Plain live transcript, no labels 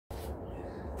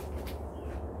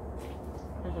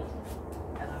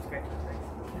That was great.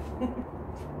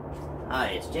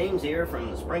 Hi, it's James here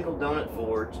from the Sprinkled Donut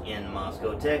Forge in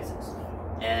Moscow, Texas.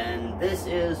 And this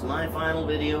is my final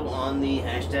video on the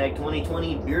hashtag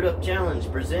 2020 Beard Up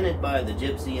Challenge presented by the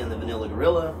Gypsy and the Vanilla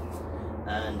Gorilla.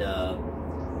 And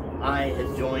I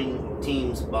have joined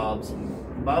teams Bob's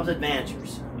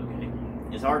Adventures. Okay.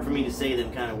 It's hard for me to say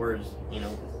them kind of words, you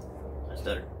know, I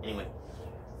stutter. Anyway.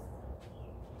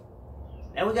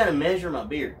 Now we got to measure my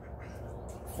beard.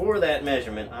 For that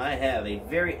measurement, I have a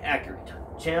very accurate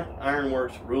Champ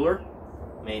Ironworks ruler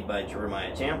made by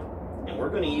Jeremiah Champ, and we're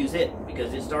going to use it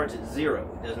because it starts at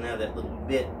 0. It doesn't have that little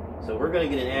bit, so we're going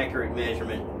to get an accurate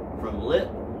measurement from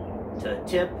lip to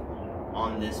tip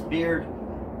on this beard.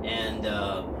 And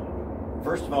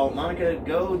first of all, Monica,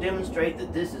 go demonstrate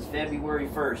that this is February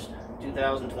 1st,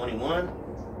 2021.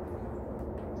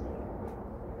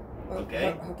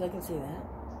 Okay. Hope they can see that.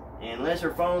 Unless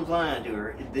her phone's lying to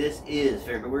her, this is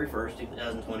February 1st,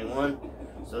 2021.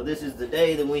 So this is the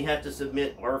day that we have to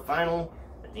submit our final,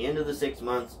 at the end of the 6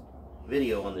 months,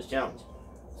 video on this challenge.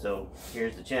 So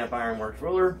here's the Champ Ironworks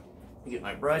ruler. Get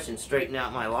my brush and straighten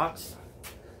out my locks.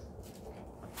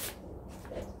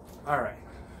 Alright.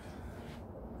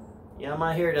 Yeah,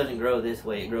 my hair doesn't grow this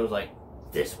way. It grows like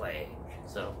this way.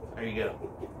 So, there you go.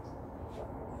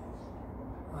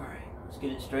 Alright, let's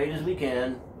get it straight as we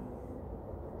can.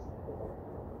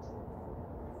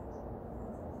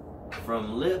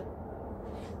 From lip,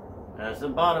 that's the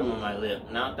bottom of my lip,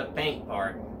 not the pink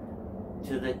part,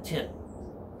 to the tip.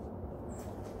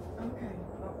 Okay.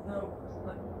 Oh, no.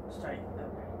 Look, straight.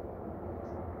 Okay.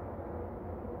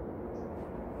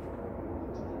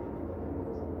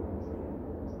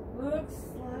 Looks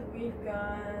like we've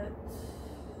got...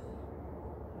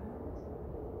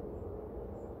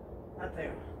 Right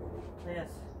there.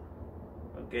 Yes.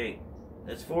 Okay,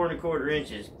 that's 4 1/4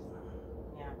 inches.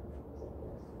 Yeah.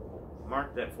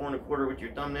 Mark that 4 1/4 with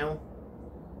your thumbnail.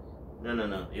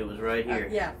 No, it was right here.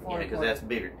 Yeah, 4 because 1/4. that's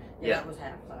bigger. Yeah, that was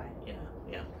half, sorry.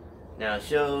 Yeah. Now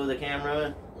show the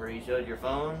camera where you showed your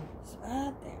phone. It's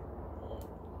right there.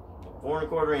 4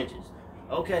 1/4 inches.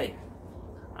 Okay,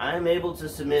 I am able to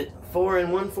submit 4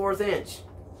 1/4 inch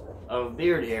of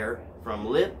beard hair from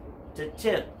lip to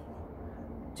tip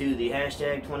to the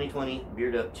hashtag 2020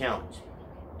 Beard Up Challenge.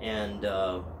 And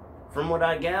from what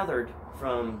I gathered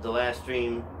from the last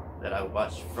stream that I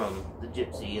watched from the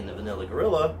Gypsy and the Vanilla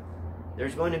Gorilla,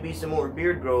 there's going to be some more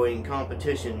beard growing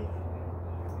competition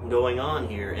going on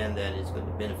here, and that it's going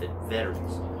to benefit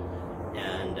veterans.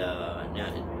 And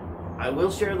now I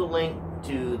will share the link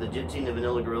to the Gypsy and the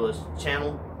Vanilla Gorilla's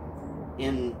channel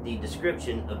in the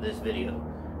description of this video.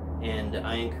 And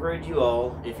I encourage you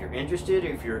all, if you're interested, or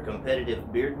if you're a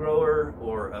competitive beard grower,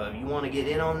 or you want to get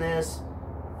in on this,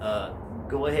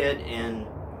 go ahead and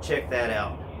check that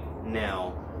out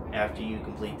now after you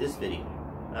complete this video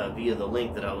via the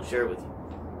link that I will share with you.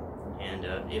 And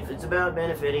if it's about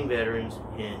benefiting veterans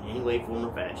in any way, form,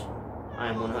 or fashion, I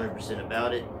am 100%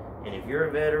 about it. And if you're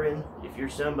a veteran, if you're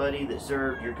somebody that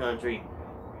served your country,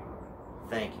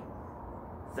 thank you.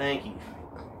 Thank you.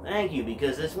 Thank you,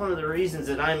 because that's one of the reasons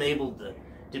that I'm able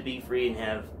to be free and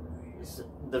have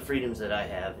the freedoms that I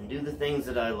have and do the things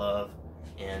that I love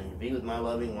and be with my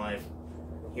loving wife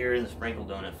here in the Sprinkled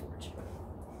Donut Forge.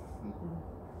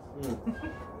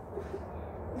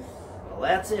 Well,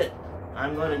 that's it.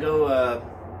 I'm going to go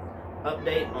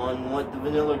update on what the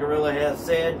Vanilla Gorilla has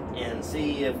said and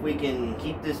see if we can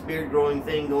keep this beard growing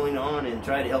thing going on and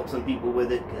try to help some people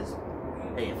with it, because,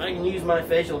 hey, if I can use my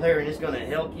facial hair and it's going to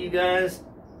help you guys,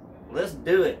 let's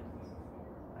do it.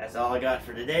 That's all I got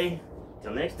for today.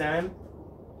 Till next time.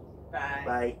 Bye.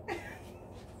 Bye.